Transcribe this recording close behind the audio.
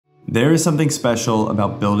There is something special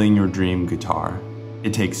about building your dream guitar.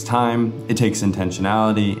 It takes time, it takes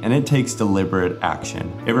intentionality, and it takes deliberate action.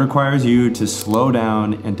 It requires you to slow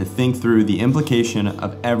down and to think through the implication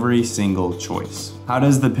of every single choice. How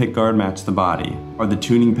does the pickguard match the body? Are the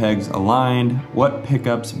tuning pegs aligned? What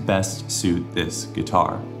pickups best suit this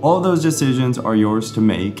guitar? All of those decisions are yours to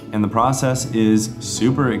make, and the process is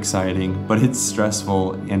super exciting, but it's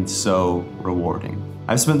stressful and so rewarding.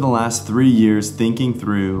 I've spent the last 3 years thinking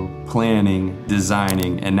through, planning,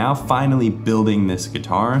 designing, and now finally building this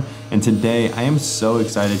guitar. And today I am so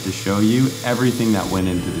excited to show you everything that went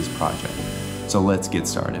into this project. So let's get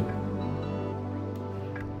started.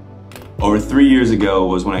 Over 3 years ago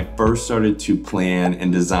was when I first started to plan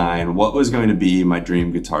and design what was going to be my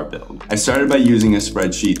dream guitar build. I started by using a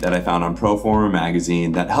spreadsheet that I found on Proformer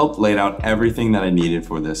magazine that helped lay out everything that I needed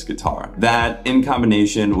for this guitar. That, in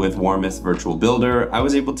combination with Warmoth Virtual Builder, I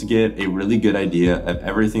was able to get a really good idea of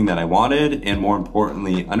everything that I wanted and, more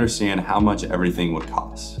importantly, understand how much everything would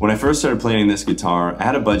cost. When I first started planning this guitar, I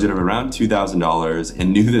had a budget of around $2,000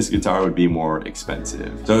 and knew this guitar would be more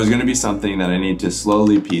expensive. So it was going to be something that I needed to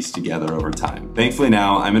slowly piece together over time. Thankfully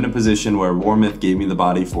now, I'm in a position where Warmoth gave me the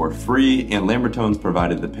body for free and Lambertones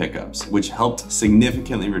provided the pickups, which helped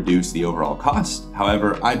significantly reduce the overall cost.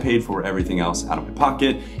 However, I paid for everything else out of my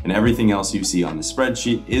pocket, and everything else you see on the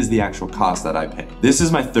spreadsheet is the actual cost that I paid. This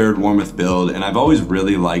is my third Warmoth build, and I've always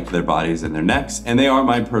really liked their bodies and their necks, and they are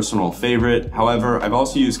my personal favorite. However, I've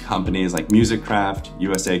also used companies like Musicraft,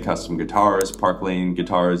 USA Custom Guitars, Park Lane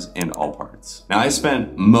Guitars, and All Parts. Now, I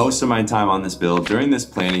spent most of my time on this build during this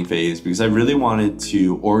planning phase because I really wanted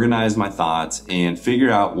to organize my thoughts and figure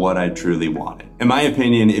out what I truly wanted. In my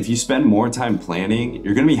opinion, if you spend more time planning,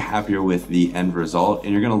 you're gonna be happier with the end result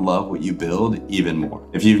and you're gonna love what you build even more.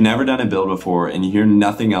 If you've never done a build before and you hear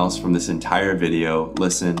nothing else from this entire video,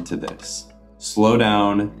 listen to this. Slow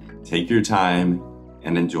down, take your time,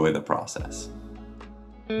 and enjoy the process.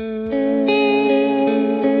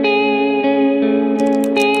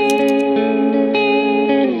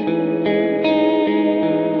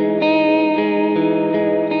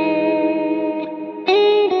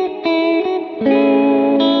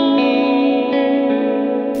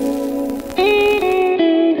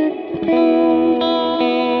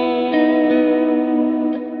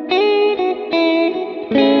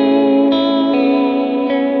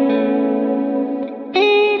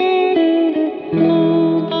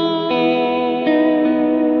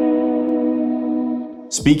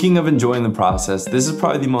 Speaking of enjoying the process, this is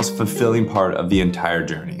probably the most fulfilling part of the entire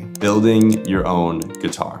journey. Building your own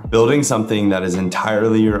guitar. Building something that is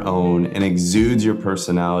entirely your own and exudes your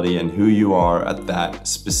personality and who you are at that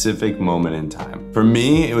specific moment in time. For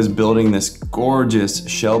me, it was building this gorgeous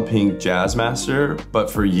shell pink Jazzmaster,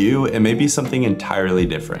 but for you, it may be something entirely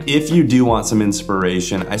different. If you do want some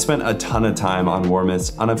inspiration, I spent a ton of time on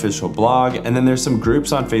Warmoth's unofficial blog, and then there's some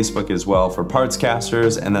groups on Facebook as well for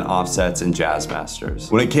Partscasters and then offsets and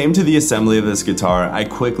Jazzmasters. When it came to the assembly of this guitar, I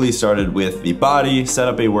quickly started with the body, set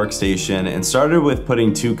up a workstation, and started with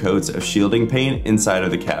putting 2 coats of shielding paint inside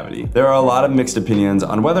of the cavity. There are a lot of mixed opinions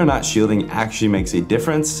on whether or not shielding actually makes a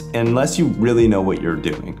difference unless you really know what you're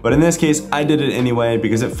doing. But in this case, I did it anyway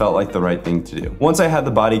because it felt like the right thing to do. Once I had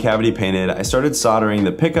the body cavity painted, I started soldering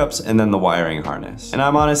the pickups and then the wiring harness. And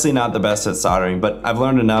I'm honestly not the best at soldering, but I've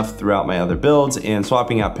learned enough throughout my other builds and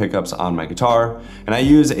swapping out pickups on my guitar. And I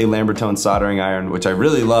use a Lambertone soldering iron, which I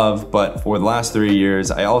really love, but for the last 3 years,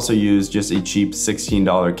 I also use just a cheap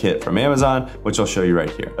 $16 kit from Amazon, which I'll show you right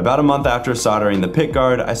here. About a month after soldering the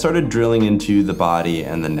pickguard, I started drilling into the body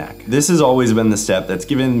and the neck. This has always been the step that's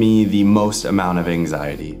given me the most amount of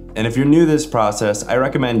anxiety. And if you're new to this process, I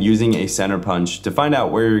recommend using a center punch to find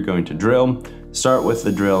out where you're going to drill. Start with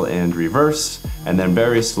the drill in reverse, and then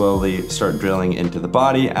very slowly start drilling into the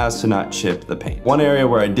body as to not chip the paint. One area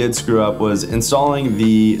where I did screw up was installing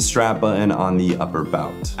the strap button on the upper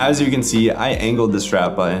bout. As you can see, I angled the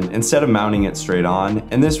strap button instead of mounting it straight on,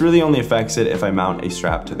 and this really only affects it if I mount a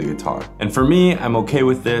strap to the guitar. And for me, I'm okay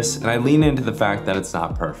with this, and I lean into the fact that it's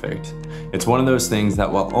not perfect. It's one of those things that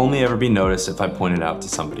will only ever be noticed if I point it out to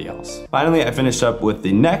somebody else. Finally, I finished up with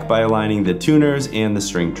the neck by aligning the tuners and the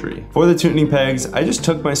string tree. For the tuning pegs, I just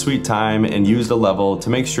took my sweet time and used a level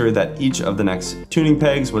to make sure that each of the next tuning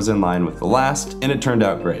pegs was in line with the last, and it turned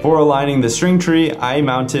out great. For aligning the string tree, I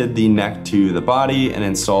mounted the neck to the body and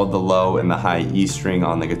installed the low and the high E string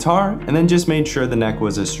on the guitar, and then just made sure the neck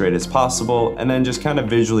was as straight as possible, and then just kind of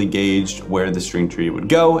visually gauged where the string tree would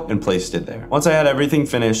go and placed it there. Once I had everything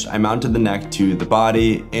finished, I mounted the neck to the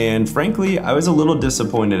body, and frankly, I was a little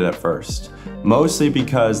disappointed at first. Mostly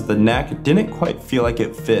because the neck didn't quite feel like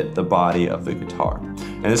it fit the body of the guitar.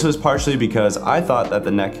 And this was partially because I thought that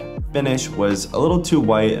the neck finish was a little too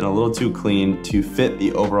white and a little too clean to fit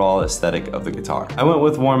the overall aesthetic of the guitar. I went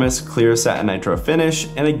with Warmoth's clear satin nitro finish,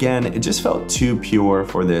 and again, it just felt too pure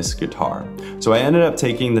for this guitar. So I ended up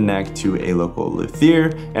taking the neck to a local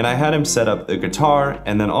luthier, and I had him set up the guitar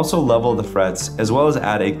and then also level the frets as well as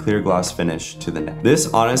add a clear gloss finish to the neck. This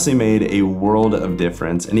honestly made a world of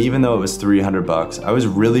difference, and even though it was 300 bucks, I was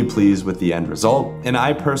really pleased with the end result. And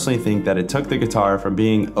I personally think that it took the guitar from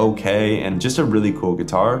being okay and just a really cool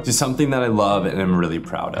guitar to something that I love and am really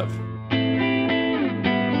proud of.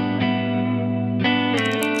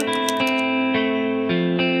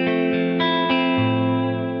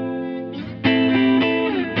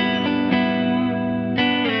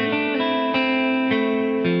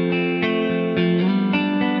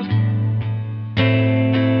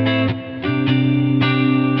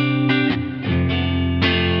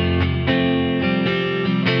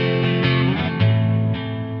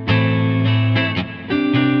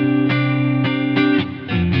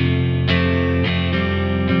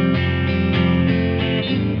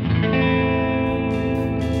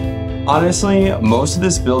 Honestly, most of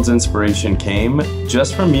this build's inspiration came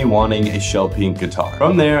just from me wanting a shell pink guitar.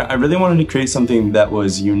 From there, I really wanted to create something that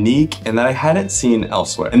was unique and that I hadn't seen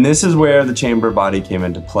elsewhere. And this is where the chamber body came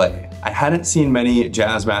into play. I hadn't seen many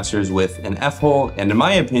Jazzmasters with an F-hole, and in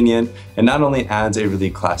my opinion, it not only adds a really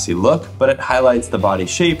classy look, but it highlights the body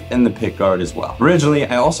shape and the pickguard as well. Originally,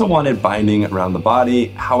 I also wanted binding around the body.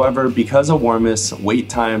 However, because of Warmoth's wait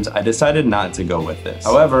times, I decided not to go with this.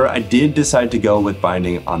 However, I did decide to go with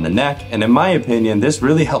binding on the neck, and in my opinion, this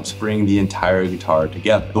really helps bring the entire guitar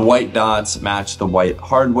together. The white dots match the white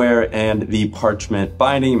hardware, and the parchment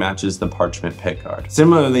binding matches the parchment pickguard.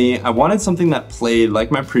 Similarly, I wanted something that played like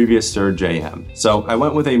my previous Sir JM. So I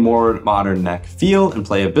went with a more modern neck feel and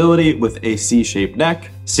playability with a C-shaped neck,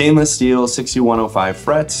 stainless steel 6105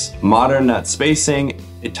 frets, modern nut spacing,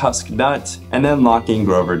 a tusk nut, and then locking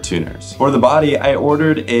Grover tuners. For the body, I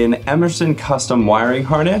ordered an Emerson custom wiring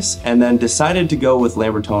harness and then decided to go with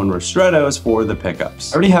Lambertone ristrettos for the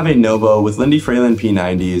pickups. I already have a Novo with Lindy Fralin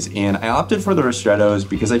P90s, and I opted for the ristrettos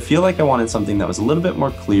because I feel like I wanted something that was a little bit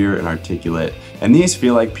more clear and articulate, and these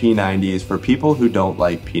feel like P90s for people who don't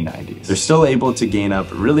like P90s. They're still able to gain up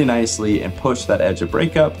really nicely and push that edge of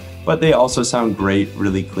breakup, but they also sound great,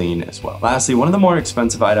 really clean as well. Lastly, one of the more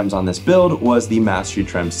expensive items on this build was the Mastery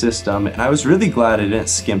Trem system, and I was really glad I didn't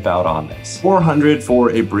skimp out on this. $400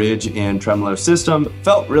 for a bridge and tremolo system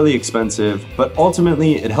felt really expensive, but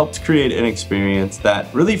ultimately it helped create an experience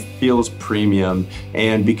that really feels premium,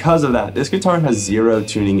 and because of that, this guitar has zero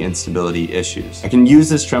tuning instability issues. I can use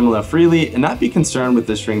this tremolo freely and not be concerned with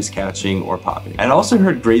the strings catching or popping. I'd also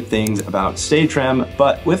heard great things about stay trem,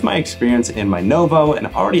 but with my experience in my Novo and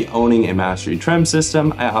already owning a Mastery Trem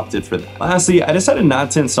system, I opted for that. Lastly, I decided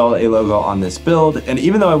not to install a logo on this build, and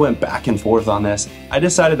even though I went back and forth on this, I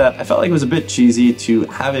decided that I felt like it was a bit cheesy to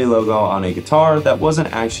have a logo on a guitar that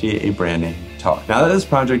wasn't actually a brand name guitar. Now that this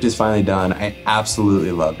project is finally done, I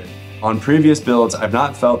absolutely love it. On previous builds, I've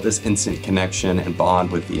not felt this instant connection and bond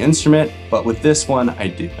with the instrument, but with this one, I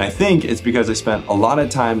do. And I think it's because I spent a lot of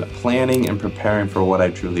time planning and preparing for what I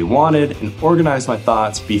truly wanted and organized my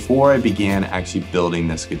thoughts before I began actually building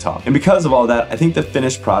this guitar. And because of all that, I think the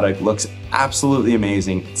finished product looks absolutely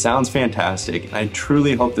amazing. It sounds fantastic, and I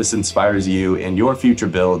truly hope this inspires you in your future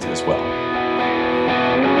builds as well.